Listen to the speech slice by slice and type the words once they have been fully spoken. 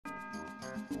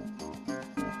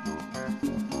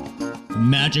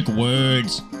magic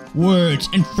words. Words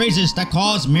and phrases that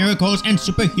cause miracles and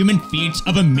superhuman feats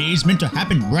of amazement to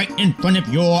happen right in front of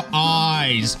your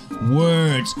eyes.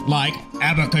 Words like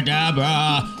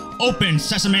abracadabra, open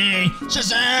sesame,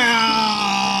 shazam!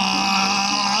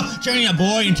 Turning a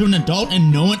boy into an adult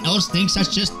and no one else thinks that's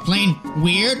just plain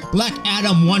weird? Black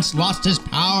Adam once lost his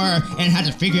power and had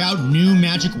to figure out new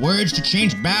magic words to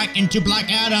change back into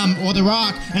Black Adam or The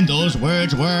Rock, and those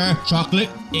words were chocolate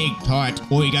egg tart.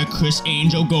 Or you got Chris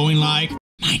Angel going like,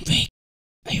 mind freak.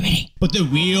 Are you ready? But the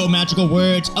real magical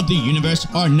words of the universe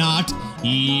are not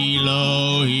Elohim.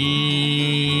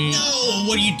 No,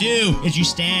 what do is you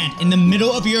stand in the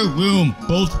middle of your room,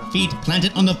 both feet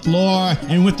planted on the floor,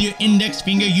 and with your index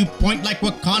finger you point like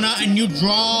Wakana and you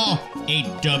draw a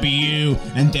W,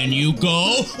 and then you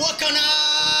go, Wakana!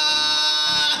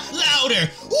 Louder,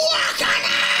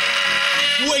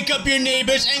 Wakana! Wake up your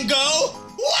neighbors and go,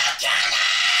 Wakana!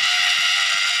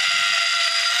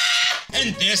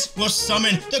 And this will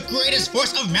summon the greatest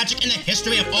force of magic in the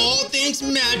history of all things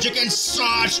magic and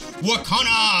such,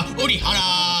 Wakana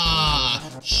Urihara.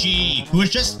 She who is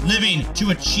just living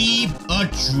to achieve a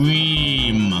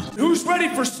dream. Who's ready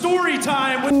for story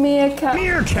time with Meerkat?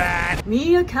 Meerkat.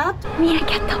 Meerkat?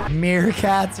 Meerkat.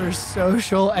 Meerkats are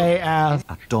social AF.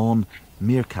 At dawn,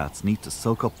 meerkats need to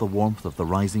soak up the warmth of the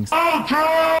rising sun.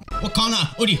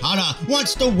 Wakana Urihara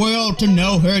wants the world to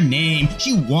know her name.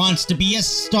 She wants to be a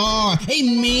star, a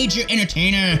major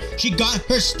entertainer. She got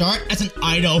her start as an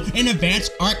idol in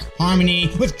advanced arc harmony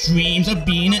with dreams of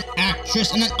being an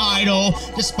actress and an idol.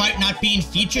 Despite not being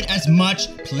featured as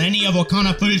much, plenty of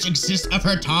Wakana footage exists of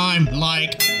her time,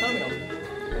 like...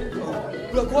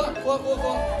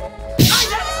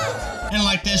 and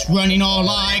like this running all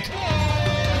like...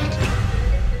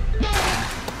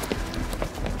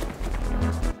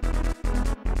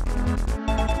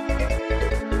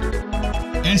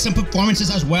 and some performances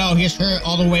as well. Here's her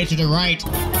all the way to the right.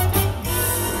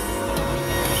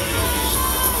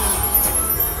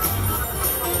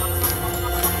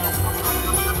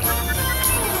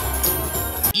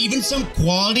 Even some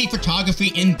quality photography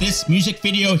in this music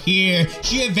video here.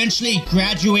 She eventually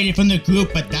graduated from the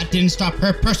group, but that didn't stop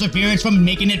her perseverance from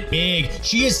making it big.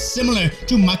 She is similar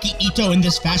to Maki Ito in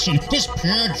this fashion, just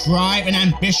pure drive and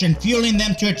ambition fueling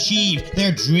them to achieve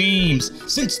their dreams.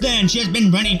 Since then, she has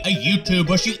been running a YouTube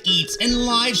where she eats and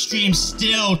live streams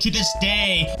still to this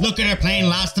day. Look at her playing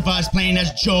Last of Us, playing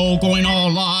as Joel, going all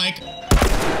like...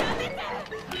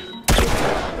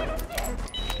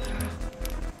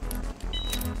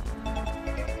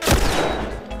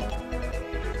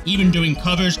 even doing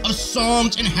covers of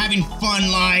songs and having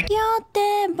fun like...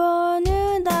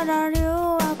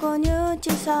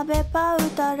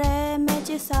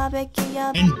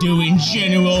 and doing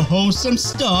general wholesome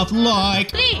stuff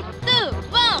like... 3, 2, 1,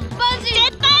バジ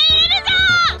絶対入れるぞ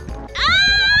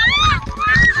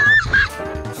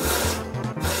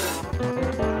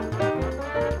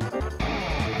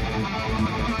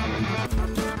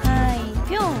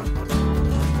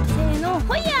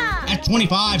At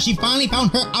 25, she finally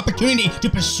found her opportunity to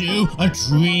pursue a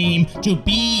dream, to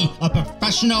be a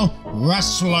professional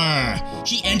wrestler.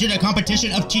 She entered a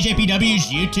competition of TJPW's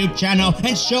YouTube channel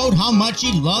and showed how much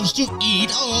she loves to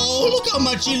eat. Oh, look how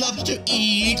much she loves to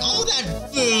eat. Oh, that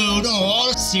food.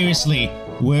 Oh, seriously.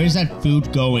 Where is that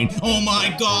food going? Oh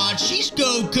my god, she's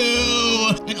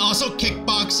Goku! And also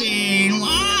kickboxing,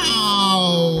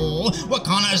 wow!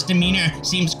 Wakana's demeanor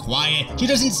seems quiet. She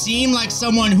doesn't seem like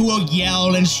someone who will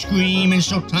yell and scream and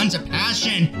show tons of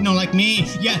passion, you know, like me.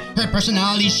 Yet her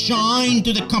personality shined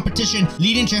through the competition,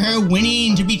 leading to her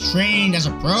winning to be trained as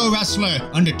a pro wrestler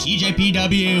under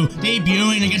TJPW,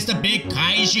 debuting against the big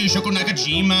kaiju Shoko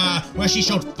Nakajima, where she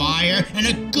showed fire and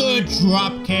a good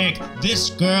drop kick. This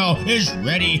girl is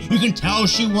ready. You can tell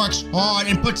she works hard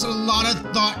and puts a lot of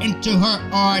thought into her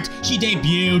art. She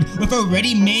debuted with a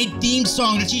ready-made theme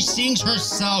song that she sings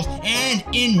herself and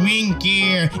in-ring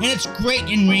gear. And it's great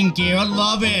in-ring gear, I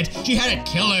love it. She had a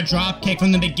killer drop kick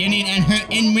from the beginning and her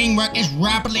in-ring work is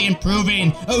rapidly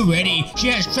improving. Already, she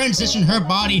has transitioned her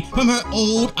body from her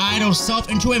old idol self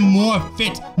into a more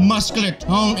fit, muscular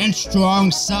tone and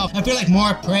strong self. I feel like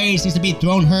more praise needs to be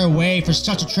thrown her way for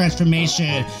such a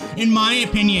transformation. In my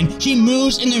opinion, she moves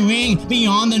in the ring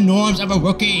beyond the norms of a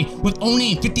rookie. With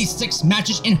only 56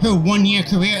 matches in her one-year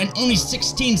career and only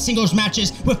 16 singles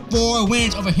matches with 4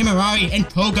 wins over Himurari and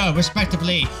Toga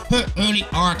respectively. Her early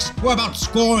arcs were about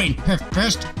scoring her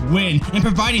first win and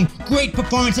providing great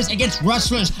performances against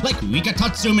wrestlers like Rika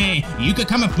Tatsumi, Yuka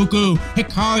Kamafuku,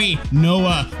 Hikari,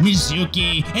 Noah,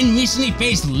 Mizuki, and recently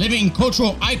faced living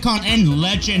cultural icon and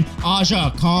legend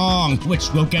Aja Kong, which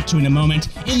we'll get to in a moment.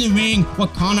 In the ring,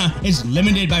 Wakana is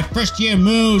limited by first tier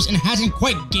moves and hasn't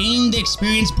quite gained the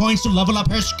experience points to level up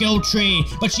her skill tree,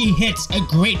 but she hits a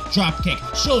great dropkick,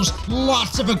 shows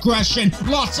lots of aggression,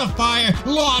 lots of fire,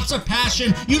 lots of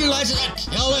passion, utilizes a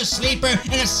killer sleeper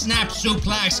and a snap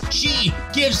suplex. She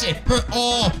gives it her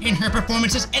all in her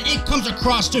performances, and it comes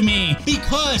across to me.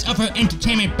 Because of her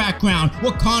entertainment background,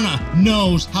 Wakana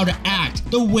knows how to act.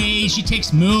 The way she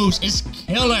takes moves is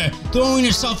killer, throwing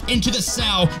herself into the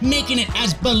cell, making it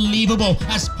as believable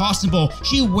as possible.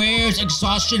 She wears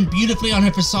exhaustion beautifully on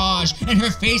her visage, and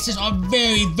her faces are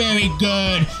very, very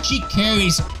good. She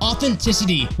carries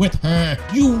authenticity with her.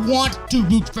 You want to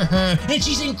root for her, and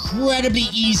she's incredibly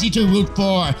easy to root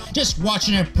for. Just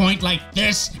watching her point like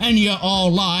this, and you're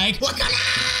all like,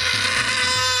 Wakana!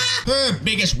 Her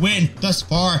biggest win thus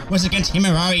far was against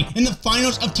Himurari in the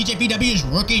finals of TJPW's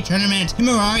rookie tournament.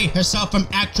 Himurari, herself from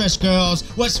Actress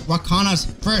Girls, was Wakana's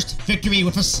first victory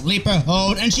with a sleeper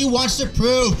hold, and she wants to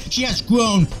prove she has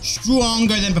grown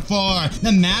stronger than before.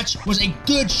 The match was a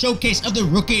good showcase of the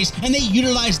rookies, and they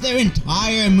utilized their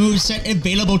entire moveset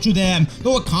available to them.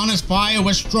 But Wakana's fire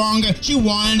was stronger. She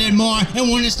wanted more and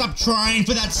wouldn't stop trying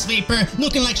for that sleeper,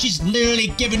 looking like she's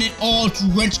literally giving it all to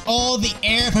wrench all the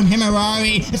air from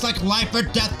Himurari. It's like life or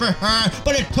death for her,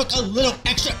 but it took a little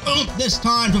extra oomph this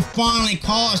time to finally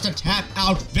cause the tap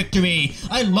out victory.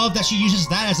 I love that she uses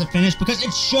that as a finish because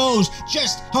it shows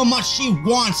just how much she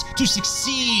wants to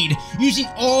succeed, using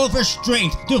all of her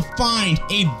strength to find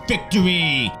a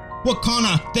victory.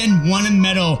 Wakana then won a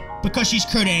medal because she's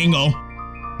Kurt Angle.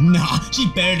 Nah,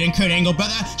 she better than Kurt Angle,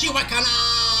 brother. She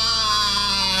Wakana!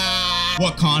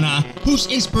 Wakana, whose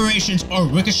inspirations are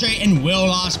Ricochet and Will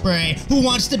Ospreay, who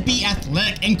wants to be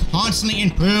athletic and constantly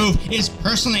improve, is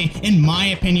personally, in my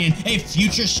opinion, a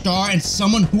future star and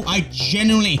someone who I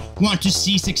genuinely want to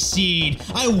see succeed.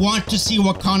 I want to see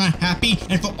Wakana happy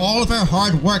and for all of her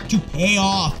hard work to pay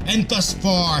off. And thus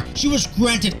far, she was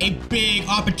granted a big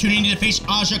opportunity to face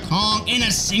Aja Kong in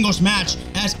a singles match.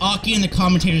 As Aki and the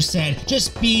commentators said,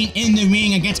 just being in the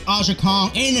ring against Aja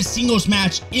Kong in a singles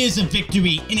match is a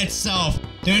victory in itself.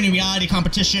 During the reality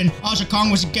competition, Aja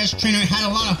Kong was a guest trainer and had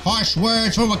a lot of harsh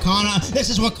words for Wakana. This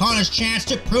is Wakana's chance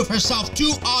to prove herself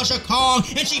to Aja Kong,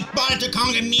 and she brought it to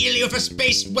Kong immediately with her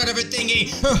space whatever thingy,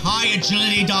 her high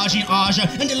agility dodging Aja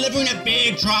and delivering a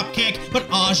big drop kick. But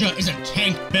Aja is a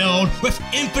tank build with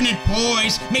infinite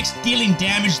poise, makes dealing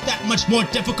damage that much more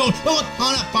difficult, but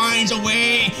Wakana finds a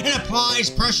way and applies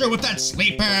pressure with that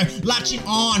sleeper, latching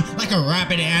on like a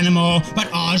rabid animal. But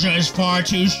Aja is far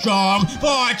too strong,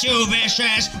 far too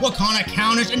vicious. Wakana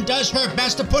counters and does her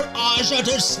best to put Aja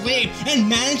to sleep and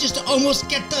manages to almost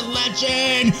get the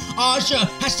legend. Aja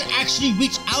has to actually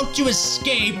reach out to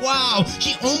escape. Wow,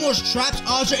 she almost traps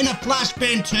Aja in a flash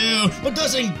bin too, but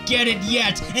doesn't get it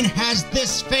yet and has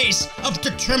this face of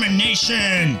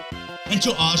determination.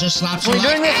 Until Aja slaps her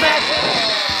like,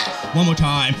 ah! One more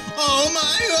time. Oh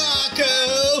my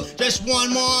Raku! Just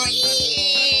one more.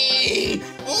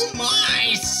 Oh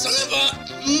my son of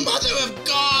a mother of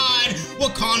God!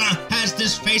 Wakana has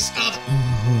this face of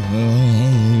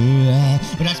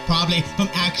but that's probably from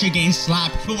actually getting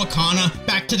slapped. But Wakana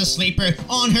back to the sleeper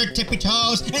on her tippy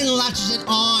toes and latches it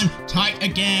on tight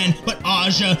again. But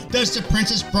Aja does the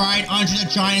Princess Bride Andre the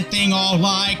Giant thing all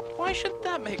like, Why should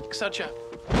that make such a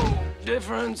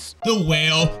difference? The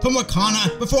wail from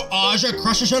Wakana before Aja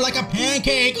crushes her like a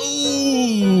pancake.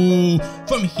 Ooh.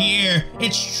 From here,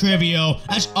 it's trivial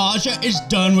as Aja is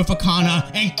done with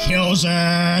Wakana and kills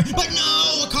her. But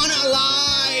no, Wakana alive.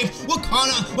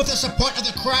 Wakana with the support of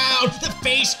the crowd, the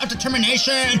face of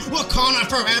determination. Wakana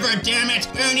forever, damn it,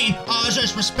 earning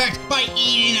Aja's respect by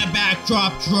eating a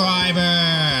backdrop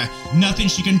driver. Nothing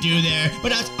she can do there,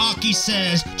 but as Aki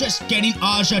says, just getting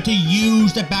Aja to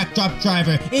use the backdrop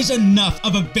driver is enough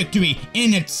of a victory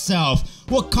in itself.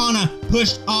 Wakana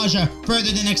pushed Aja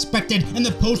further than expected, and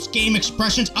the post-game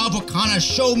expressions of Wakana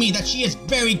show me that she is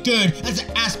very good at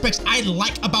the aspects I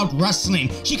like about wrestling.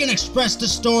 She can express the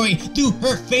story through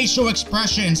her facial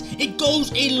expressions. It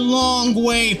goes a long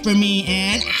way for me,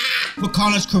 and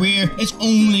Wakana's career is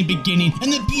only beginning.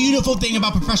 And the beautiful thing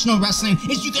about professional wrestling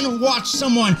is you can watch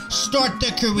someone start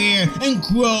their career and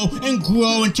grow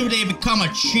until they become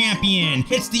a champion.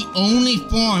 It's the only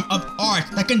form of art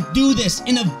that can do this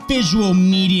in a visual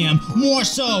medium, more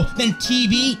so than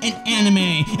TV and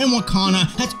anime. And Wakana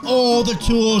has all the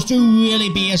tools to really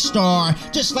be a star,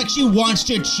 just like she wants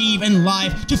to achieve in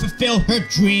life to fulfill her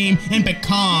dream and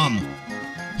become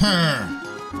her.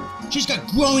 She's got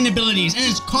growing abilities and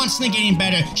is constantly getting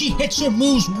better. She hits her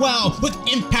moves well with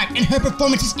impact, and her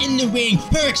performances in the ring,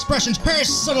 her expressions, her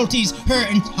subtleties, her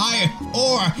entire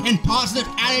aura and positive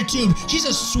attitude. She's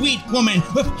a sweet woman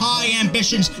with high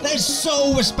ambitions that is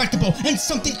so respectable and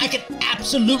something I can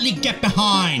absolutely get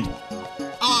behind.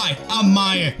 I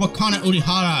admire Wakana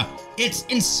Urihara. It's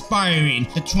inspiring.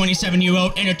 The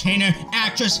 27-year-old entertainer,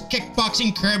 actress,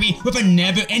 kickboxing Kirby with a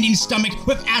never-ending stomach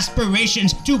with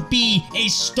aspirations to be a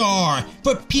star,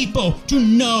 for people to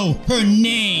know her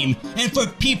name, and for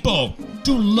people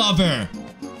to love her.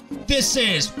 This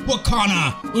is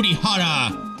Wakana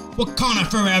Urihara. Wakana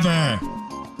forever.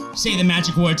 Say the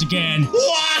magic words again.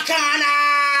 Wakana!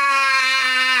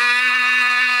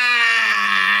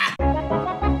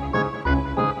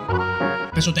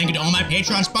 Special thank you to all my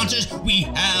Patreon sponsors. We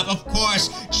have, of course,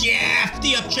 Jeff,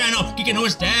 the Up Channel,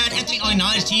 Geekanoa's Dad, Anthony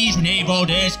Alinales, Tees, Renee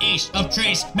Valdez, Ace of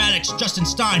Trace, Maddox, Justin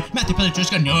Stein, Matthew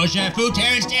Pilitriska, Noja, Fu,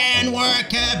 Terrence, Dan, Warwick,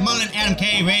 Kev, Mullen, Adam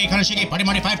K, Ray, Connor Shiggy, Buddy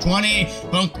Money 520,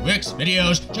 Bunk, Ricks,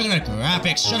 Videos, Juggernaut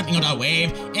Graphics, Shut Up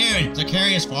Ingo.wave, Aaron,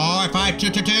 Zacharias,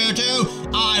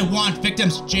 4522222, I Want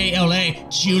Victims, JLA,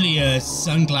 Julia,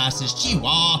 Sunglasses,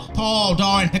 Chihuahua, Paul,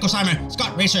 Darn, Pickle Simon,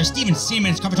 Scott Racer, Steven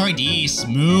Siemens, Covertory D,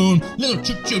 Smoon, Little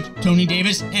Choop Choop, Tony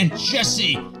Davis, and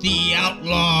Jesse the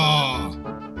Outlaw.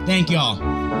 Thank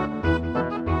y'all.